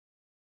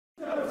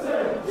Hey,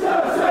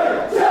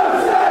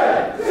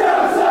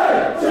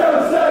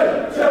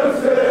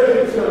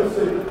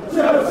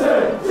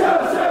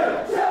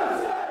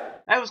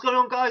 what's going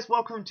on, guys?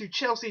 Welcome to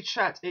Chelsea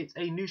Chat. It's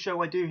a new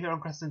show I do here on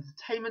Crassus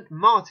Entertainment.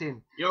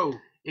 Martin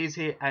is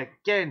here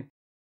again.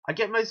 I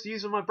get most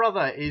views when my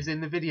brother is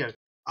in the video.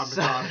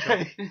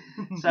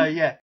 So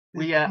yeah,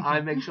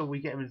 I make sure we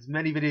get him as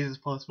many videos as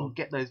possible,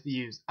 get those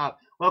views up.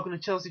 Welcome to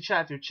Chelsea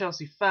Chat. If you're a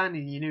Chelsea fan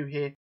and you're new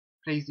here,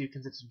 please do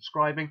consider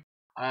subscribing.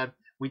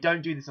 We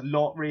don't do this a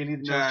lot, really,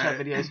 the Chelsea Chat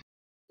videos.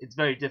 It's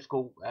very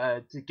difficult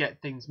to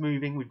get things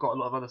moving. We've got a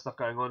lot of other stuff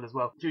going on as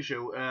well.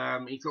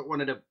 Tuchel, he's got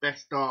one of the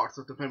best starts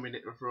of the Premier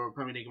League for a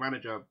Premier League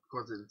manager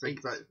because it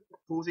takes like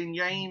 14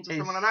 games or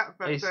something like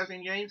that,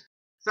 13 games,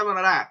 something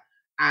like that.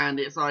 And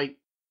it's like,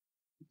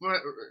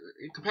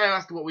 compare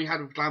us to what we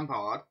had with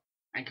Lampard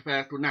and compare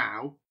us to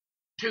now,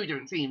 two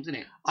different teams,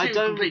 isn't it? Two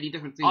completely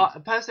different teams.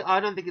 Personally,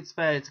 I don't think it's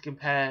fair to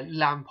compare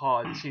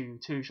Lampard to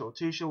Tuchel.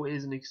 Tuchel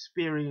is an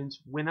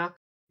experienced winner.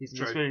 He's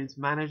an experienced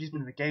manager. He's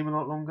been in the game a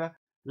lot longer.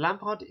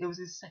 Lampard, it was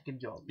his second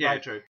job. Yeah,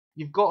 true.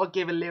 You've got to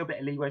give a little bit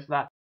of leeway for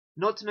that.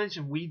 Not to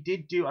mention, we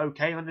did do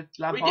okay under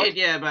Lampard. We did,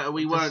 yeah, but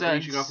we weren't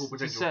reaching our full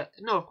potential.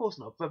 No, of course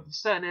not. But for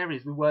certain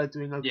areas, we were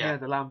doing okay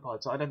under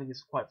Lampard, so I don't think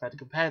it's quite fair to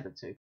compare the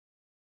two.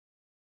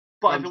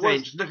 But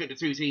just look at the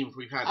two teams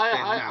we've had.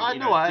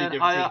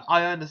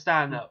 I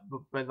understand that,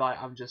 but like,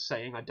 I'm just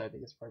saying, I don't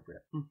think it's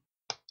appropriate.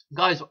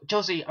 Guys,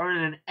 Chelsea are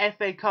in an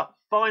FA Cup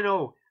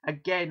final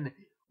again.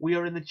 We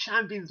are in the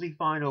Champions League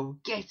final.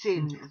 Get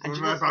in. And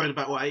you know,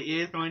 about what, 8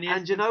 years, 9 years?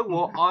 And you know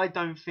what? I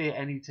don't fear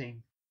any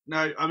team.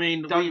 No, I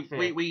mean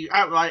we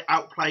outright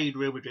outplayed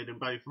Real Madrid in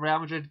both. Real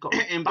Madrid got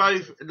in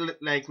both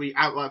legs. We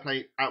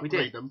outplayed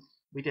them.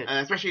 We did,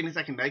 especially in the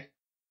second leg.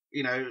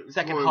 You know,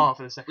 second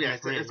half of the second leg.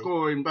 Yeah,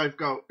 scoring both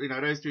goals. You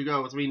know, those two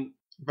goals. I mean,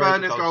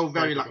 Werner's goal,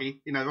 very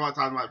lucky. You know, the right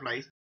time, right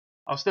place.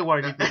 I was still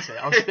worried he'd miss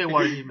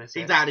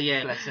it. Exactly,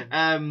 yeah. Bless him.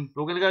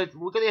 We're gonna go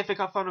the FA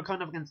Cup final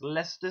coming up against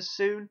Leicester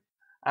soon.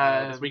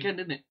 This weekend,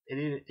 isn't it?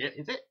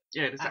 Is it?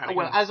 Yeah, it's Saturday.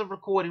 Well, as of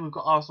recording, we've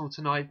got Arsenal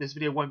tonight. This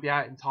video won't be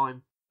out in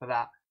time for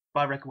that, but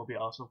I reckon we'll be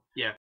Arsenal.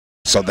 Yeah.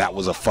 So that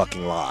was a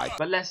fucking lie.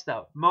 But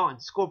Leicester, Martin,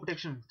 score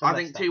prediction for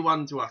Leicester. I think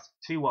 2-1 to us.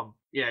 2-1.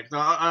 Yeah,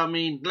 because I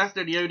mean,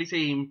 Leicester are the only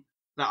team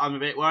that I'm a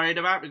bit worried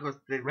about because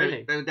they're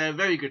very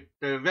good.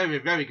 They're a very,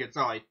 very good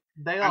side.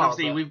 They and are.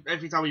 Obviously,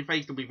 every time we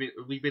faced them,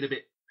 we've been a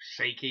bit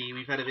shaky.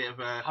 We've had a bit of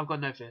a. I've got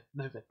no fear.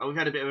 We've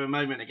had a bit of a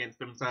moment against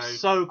them,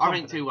 so I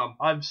think 2-1.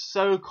 I'm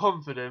so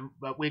confident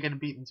that we're going to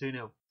beat them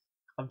 2-0.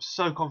 I'm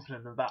so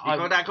confident of that. You've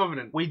got that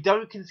confident? We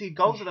don't concede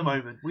goals at the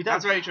moment. We don't.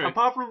 That's very true.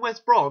 Apart from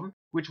West Brom,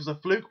 which was a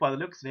fluke by the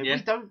looks of it,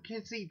 we don't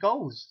concede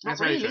goals.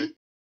 That's really. Very true.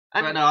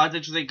 But no, I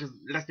just think because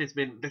Leicester's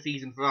been the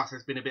season for us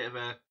has been a bit of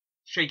a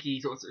shaky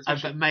sort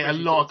of. Mate, a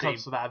lot of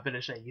clubs for that have been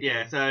a shaky.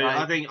 Yeah, so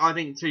I think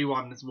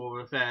 2-1 is more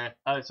of a fair.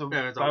 So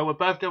we're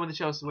both going with the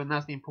Chelsea win.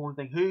 That's the important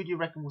thing. Who do you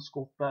reckon will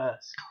score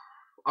first?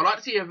 I'd like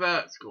to see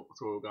Havertz score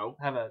a goal.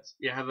 Havertz.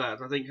 Yeah,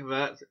 Havertz. I think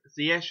Havertz.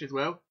 Ziyech as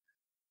well.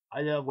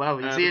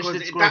 Ziyech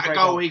did score that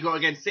goal he got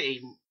against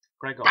City.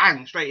 Great goal.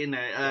 Bang, straight in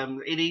there.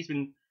 He's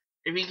been.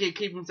 If he can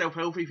keep himself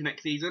healthy for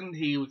next season,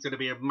 he was going to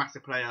be a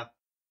massive player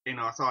in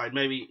our side.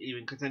 Maybe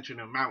even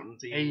contention of Mountain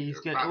team. He's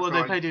good. Well,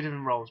 they play two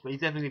different roles, but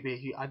he's definitely be a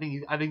huge. I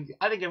think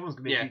everyone's going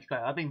to be a huge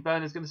player. I think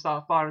Werner's going to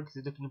start firing because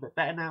he's looking a bit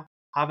better now.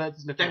 Havertz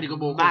is looking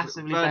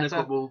massively better. Werner's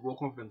got more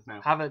confidence now.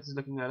 Havertz is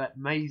looking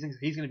amazing. So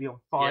he's going to be on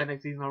fire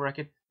next season, I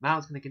reckon.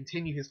 Mount's going to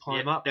continue his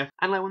climb up. Definitely.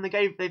 And like when I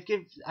think they've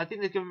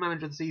given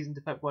manager of the season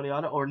to Pep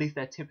Guardiola, or at least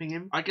they're tipping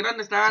him. I can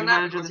understand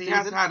that because he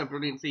has had a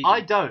brilliant season.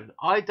 I don't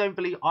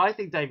believe. I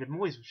think David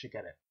Moyes should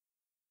get it.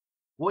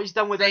 What he's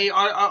done with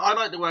I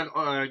like the work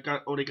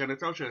Ole Gunnar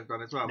Solskjaer has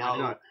done as well.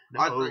 No.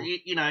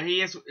 You know,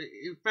 he is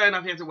fair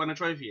enough. He hasn't won a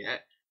trophy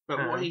yet,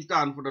 but what he's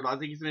done for I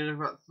think he's been in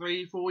for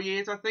 3-4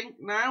 years. I think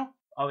now.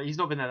 Oh, he's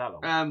not been there that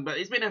long. But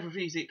he's been there for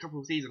a couple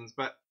of seasons.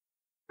 But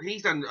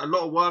he's done a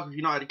lot of work with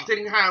United,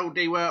 considering how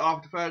they were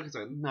after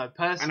Ferguson. No,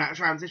 personally, and that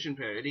transition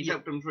period, he's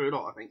helped them through a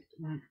lot. I think.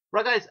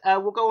 Right, guys,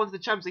 we'll go on to the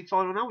Champions League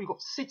final now. We've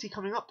got City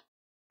coming up.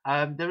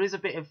 There is a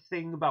bit of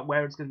thing about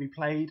where it's going to be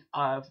played.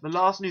 The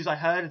last news I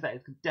heard is that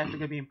it's definitely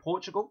going to be in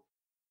Portugal.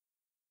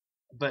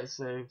 But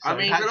I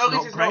mean, that's so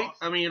long as not great.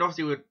 I mean,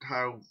 obviously with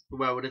how the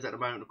world is at the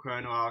moment with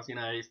coronavirus, you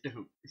know, it's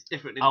different. It's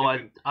different.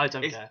 I don't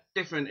care. It's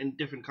different in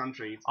different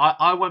countries.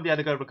 I won't be able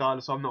to go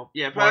regardless, so I'm not.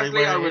 Yeah,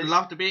 personally, I would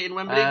love to be in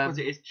Wembley because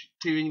it is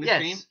two English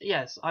teams.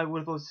 Yes, I would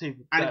have thought so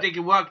too. And if they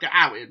can work that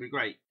out, it'd be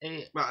great.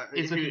 It's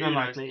looking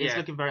unlikely. It's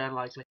looking very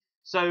unlikely.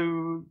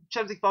 So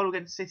Champions League final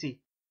against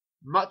City,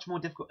 much more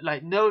difficult.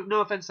 Like no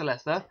offense to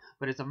Leicester,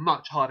 but it's a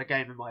much harder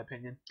game in my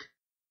opinion.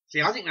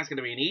 See, I think that's going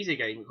to be an easier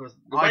game because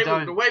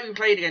the way we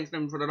played against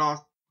them for the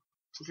last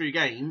 3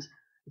 games,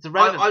 it's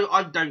irrelevant.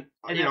 I'm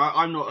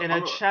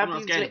not scared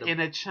of them. In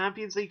a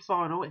Champions League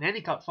final, in any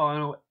cup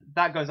final,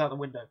 that goes out the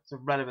window. It's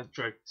irrelevant.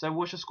 True. So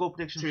what's your score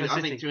prediction for City?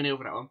 I think 2-0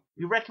 for that one.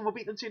 You reckon we'll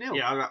beat them 2-0?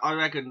 Yeah, I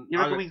reckon. You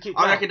reckon we can keep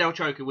I reckon they'll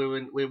choke and we'll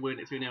win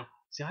it 2-0.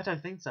 See, I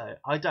don't think so.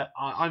 I don't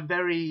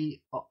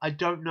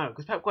know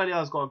because Pep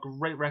Guardiola's got a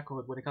great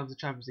record when it comes to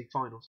Champions League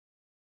finals.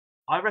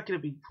 I reckon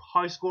it'd be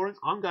high scoring.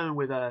 I'm going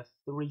with a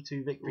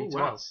 3-2 victory to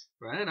us.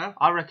 Fair enough.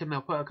 I reckon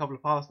they'll put a couple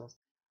of past us.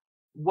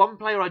 One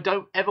player I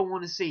don't ever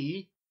want to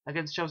see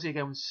against Chelsea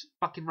again was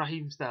fucking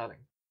Raheem Sterling.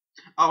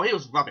 Oh, he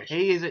was rubbish.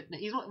 He's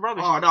not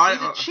rubbish. Oh, no,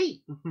 he's a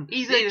cheat.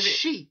 He's a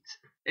cheat.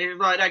 It was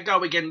like that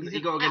goal against he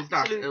got against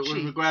us. It was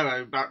cheat.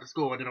 Aguero about to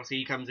score, and then obviously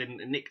he comes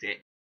in and nicked it.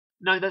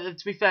 No, to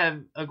be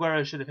fair,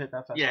 Aguero should have hit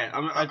that first. Yeah,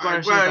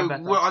 Aguero should have done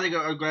better. Well, I think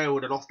Aguero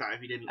would have lost that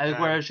if he didn't.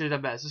 Aguero should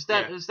have done better. So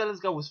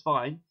Sterling's goal was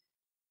fine,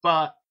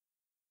 but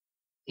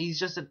he's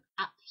just an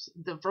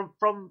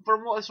from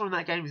what I saw in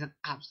that game, he's an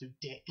absolute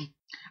dick.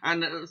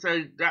 And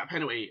so that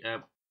penalty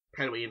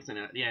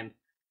incident at the end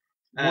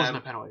wasn't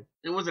a penalty.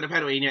 It wasn't a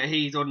penalty, and yet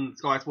he's on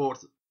Sky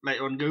Sports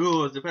later on going,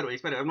 "Oh, it's a penalty,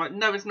 it's a penalty." I'm like,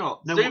 no, it's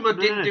not. Zuma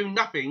didn't do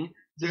nothing.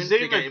 I thought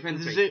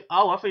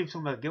you were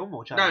talking about the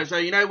Gilmore challenge. No, so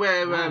you know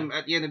where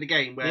at the end of the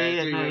game where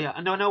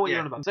I know what you're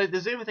on about. So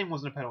the Zuma thing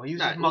wasn't a penalty. He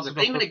was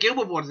even the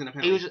Gilmore one wasn't a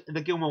penalty.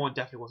 The Gilmore one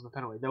definitely wasn't a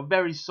penalty. They were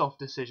very soft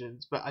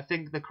decisions, but I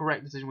think the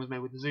correct decision was made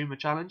with the Zuma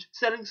challenge.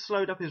 Sterling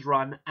slowed up his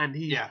run, and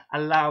he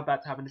allowed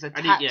that to happen. It's a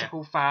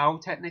tactical foul,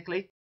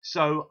 technically.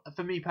 So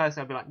for me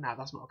personally, I'd be like, nah,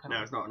 that's not a penalty.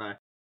 No, it's not. No.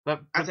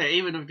 But I'd say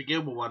even with the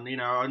Gilmore one, you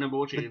know, I remember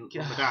watching with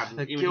my dad.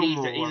 And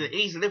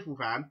he's a Liverpool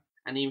fan.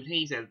 And even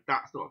he said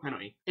that's not a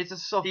penalty. It's a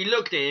soft. He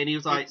looked at it and he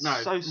was like, "No."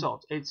 So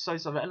soft. It's so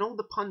soft. And all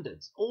the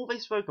pundits, all they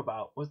spoke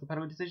about was the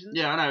penalty decisions.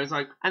 Yeah, I know. It's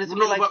like, and it's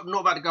not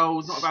about the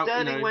goals, not about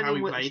how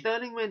we played.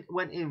 Sterling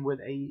went in with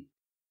a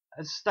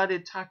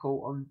studded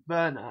tackle on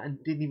Werner and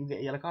didn't even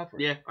get a yellow card for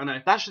it. Yeah, I know.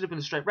 That should have been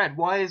a straight red.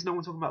 Why is no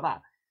one talking about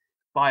that?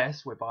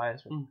 We're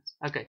biased.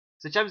 Okay,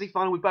 so Champions League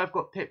final, we both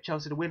got pipped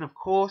Chelsea to win, of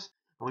course,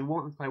 and we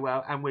want them to play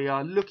well, and we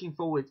are looking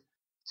forward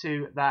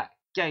to that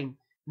game.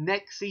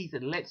 Next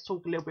season, let's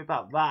talk a little bit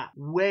about that.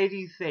 Where do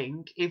you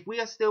think, if we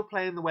are still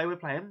playing the way we're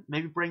playing,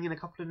 maybe bring in a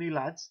couple of new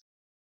lads,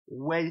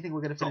 where do you think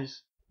we're going to finish?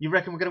 You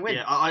reckon we're going to win?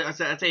 Yeah, I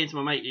said to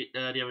my mate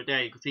the other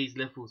day, because he's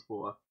Liverpool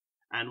supporter,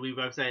 and we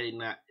were both saying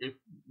that if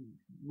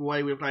the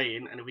way we're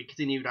playing, and if we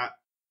continue that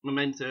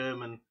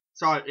momentum and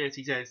sign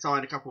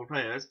a couple of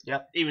players,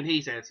 even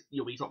he says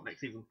you'll be top next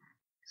season.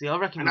 See, I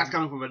reckon, and that's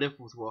coming from a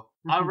Liverpool supporter.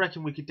 I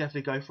reckon we could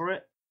definitely go for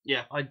it.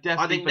 Yeah, I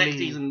think next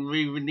season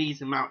we need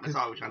to mount the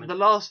title challenge. The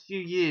last few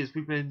years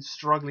we've been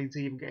struggling to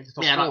even get into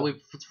top 4. Yeah, like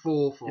with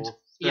fourth or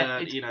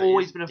it's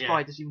always been a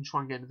fight to even try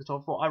and get into the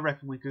top 4. I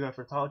reckon we could go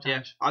for a title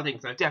challenge. Yeah, I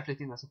think so. Definitely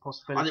think that's a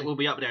possibility. I think we'll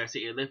be up there,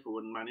 City, Liverpool,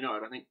 and Man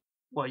United. I think.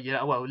 Well,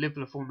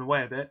 Liverpool have fallen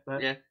away a bit,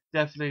 but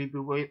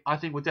definitely, I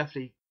think we'll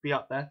definitely be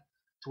up there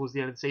towards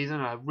the end of the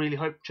season. I really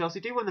hope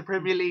Chelsea do win the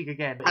Premier League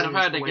again. And I've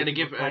heard they're going to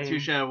give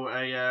Tuchel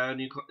a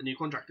new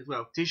contract as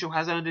well. Tuchel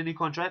has earned a new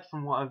contract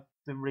from what I've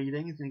been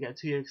reading. He's going to get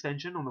a 2-year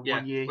extension on the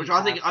 1 year. Which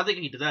I think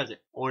he deserves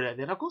it.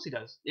 Of course he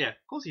does. Yeah. Of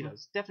course he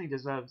does. Definitely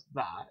deserves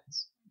that.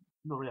 It's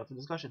not really up for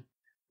discussion.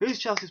 Who's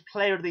Chelsea's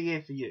player of the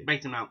year for you?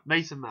 Mason Mount.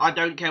 Mason Mount. I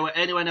don't care what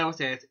anyone else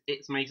says.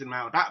 It's Mason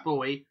Mount. That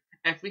boy,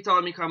 every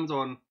time he comes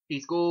on,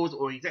 he scores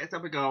or he sets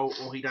up a goal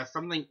or he does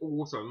something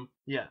awesome.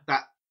 Yeah.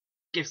 That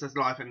gives us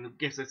life and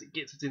gets us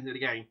into the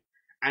game.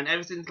 And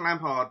ever since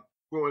Lampard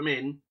brought him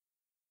in,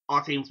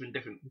 our team's been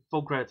different.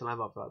 Full credit to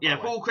Lampard for that.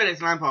 Yeah, full credit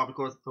to Lampard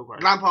because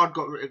Lampard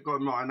got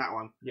him right on that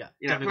one. Yeah,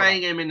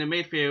 playing him in the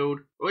midfield,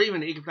 or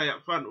even he can play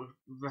up front with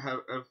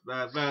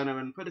Werner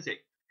and Pulisic.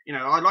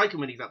 I like him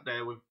when he's up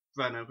there with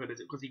Werner and Pulisic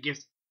because he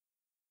gives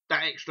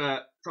that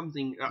extra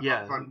something up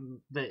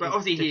front. But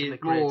obviously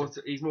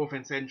he's more of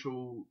a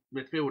central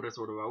midfielder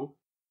sort of role.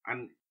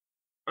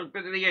 But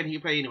then again, he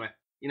can play anywhere.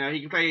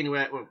 He can play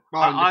anywhere. Well,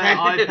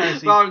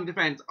 barring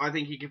defence, I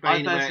think he can play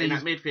anywhere in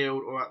that midfield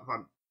or up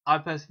front. I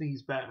personally think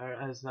he's better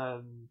as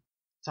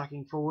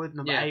attacking forward,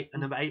 number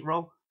 8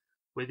 role,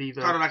 with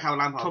either kind of like how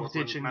Lampard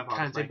Kovacic and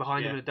Kante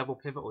behind him in a double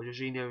pivot, or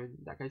Jorginho in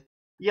that case.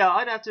 Yeah,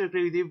 I'd have to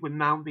agree with you with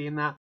Mount being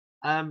that.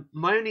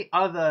 My only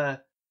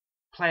other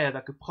player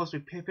that could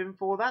possibly pip him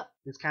for that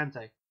is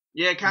Kante.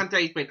 Yeah,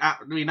 Kante's been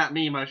that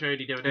meme I showed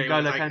you the other day.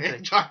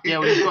 Yeah,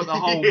 when he's got the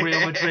whole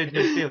Real Madrid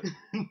midfield.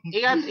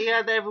 He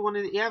had everyone.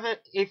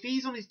 If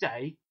he's on his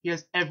day, he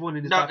has everyone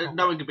in his back pocket.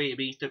 No one can beat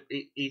him.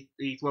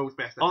 He's world's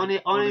best. On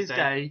his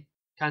day,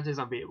 Kante's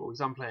unbeatable. He's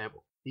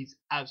unplayable. He's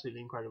absolutely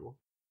incredible.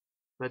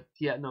 But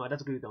yeah, no, I'd have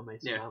to agree with that,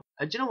 Mason. Yeah.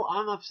 Do you know what?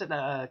 I'm upset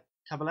that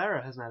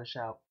Caballero hasn't had a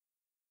shout.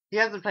 He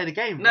hasn't played a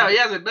game. No, he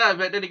hasn't. No,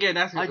 but then again,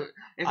 it's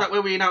like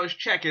when we announced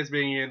Czech as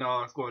being in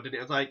our squad, and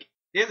it was like.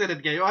 He hasn't had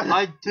a game.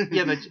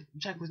 But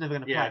Czech was never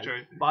going to play. Yeah,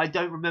 true. But I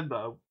don't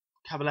remember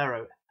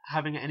Caballero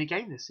having any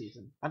game this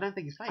season. I don't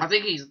think he's played. I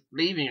think he's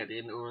leaving at the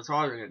end or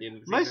retiring at the end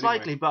of the season. Most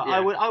likely, but I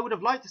would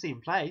have liked to see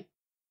him play.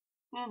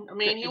 I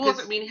mean,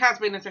 he has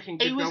been a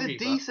second. He was a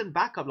decent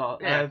backup.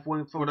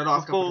 For the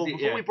last couple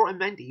before we brought in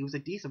Mendy, he was a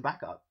decent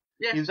backup.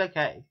 Yeah, he was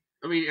okay.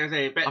 I mean,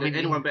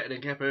 anyone better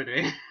than Kepa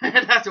doing.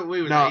 That's what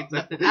we were saying. So.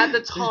 At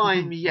the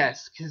time,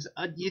 yes, because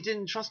you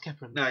didn't trust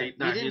Kepa. No, you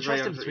didn't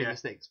trust him between the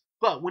sticks.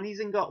 But when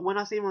when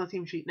I see him on the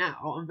team sheet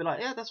now, I'm be like,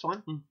 yeah, that's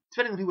fine.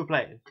 Depending on who we're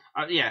playing.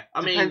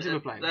 Depends who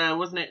we're playing.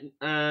 Wasn't it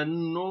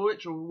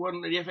Norwich or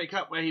one in the FA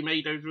Cup where he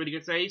made those really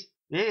good saves?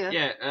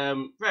 Yeah.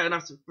 Fair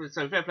enough.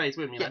 So fair play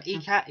to him. Yeah,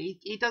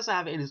 he does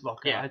have it in his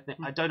locker. Yeah.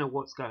 I don't know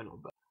what's going on,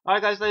 but.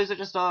 Alright guys, those are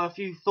just our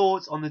few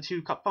thoughts on the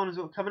 2 cup finals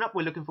that are coming up.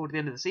 We're looking forward to the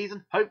end of the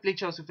season. Hopefully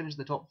Chelsea will finish in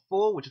the top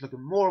 4, which is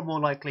looking more and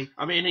more likely.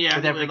 I mean, yeah,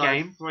 with every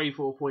game.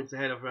 3-4 points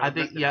ahead of. I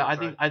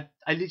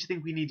literally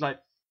think we need like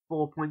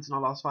 4 points in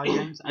our last 5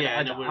 games.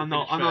 I'm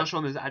not sure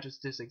on those actual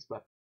statistics,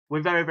 but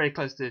we're very, very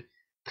close to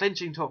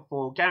clinching top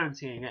 4,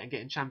 guaranteeing it, and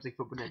getting Champions League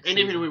football next season. And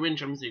even if we win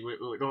Champions League,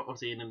 we're not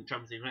obviously in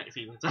Champions League next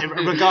season. So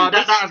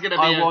regardless, that's going to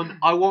be.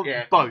 I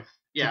want both.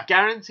 To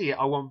guarantee it,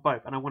 I want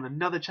both, and I want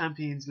another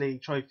Champions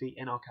League trophy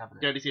in our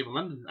cabinet. The only team in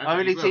London.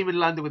 Only team in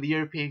London with the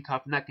European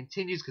Cup, and that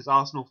continues because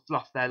Arsenal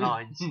fluffed their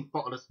lines.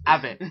 Bottleless.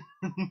 Have it.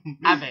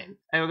 Have it.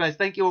 Anyway, guys,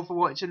 thank you all for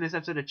watching this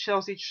episode of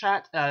Chelsea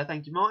Chat.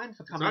 Thank you, Martin,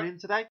 for coming in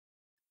today.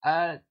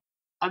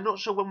 I'm not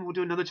sure when we'll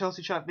do another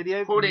Chelsea Chat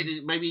video. Probably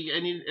maybe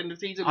any end of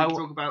the season. We'll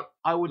talk about.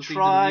 I will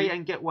try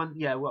and get one.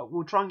 Yeah,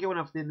 we'll try and get one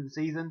after the end of the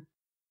season.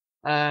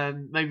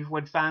 Maybe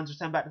when fans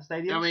return back to the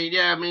stadium. I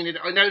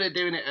know they're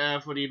doing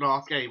it for the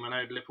last game. I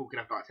know Liverpool could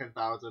have like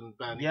 10,000,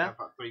 Burnley could have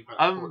like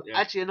 3,000.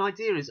 Actually, an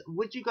idea is,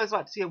 would you guys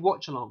like to see a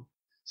watch along?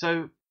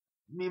 So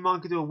me and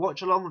Mine could do a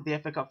watch along with the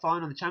FA Cup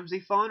final and the Champions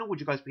League final. Would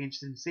you guys be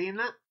interested in seeing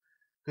that?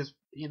 Because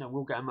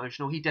we'll get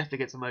emotional. He definitely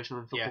gets emotional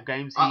in football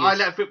games. I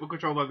let football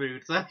control my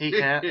mood. So.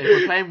 If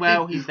we're playing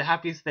well, he's the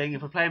happiest thing.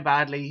 If we're playing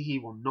badly, he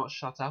will not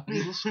shut up and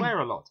he will swear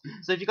a lot.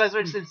 So if you guys are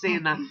interested in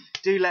seeing that,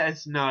 do let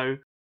us know.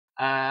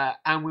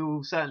 And we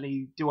will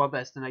certainly do our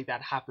best to make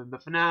that happen.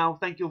 But for now,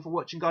 thank you all for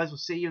watching, guys. We'll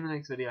see you in the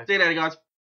next video. See you later, guys.